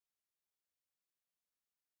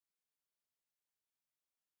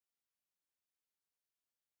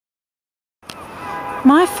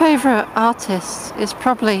My favourite artist is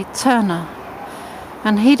probably Turner,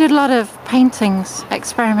 and he did a lot of paintings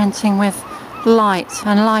experimenting with light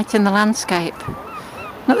and light in the landscape.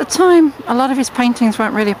 And at the time, a lot of his paintings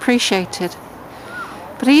weren't really appreciated,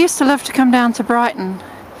 but he used to love to come down to Brighton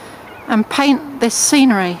and paint this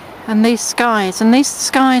scenery and these skies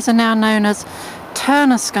are now known as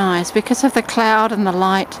Turner skies because of the cloud and the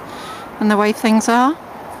light and the way things are.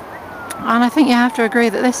 And I think you have to agree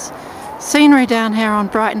that this scenery down here on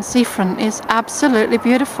Brighton seafront is absolutely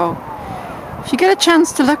beautiful. If you get a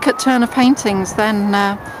chance to look at Turner paintings, then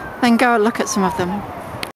go and look at some of them.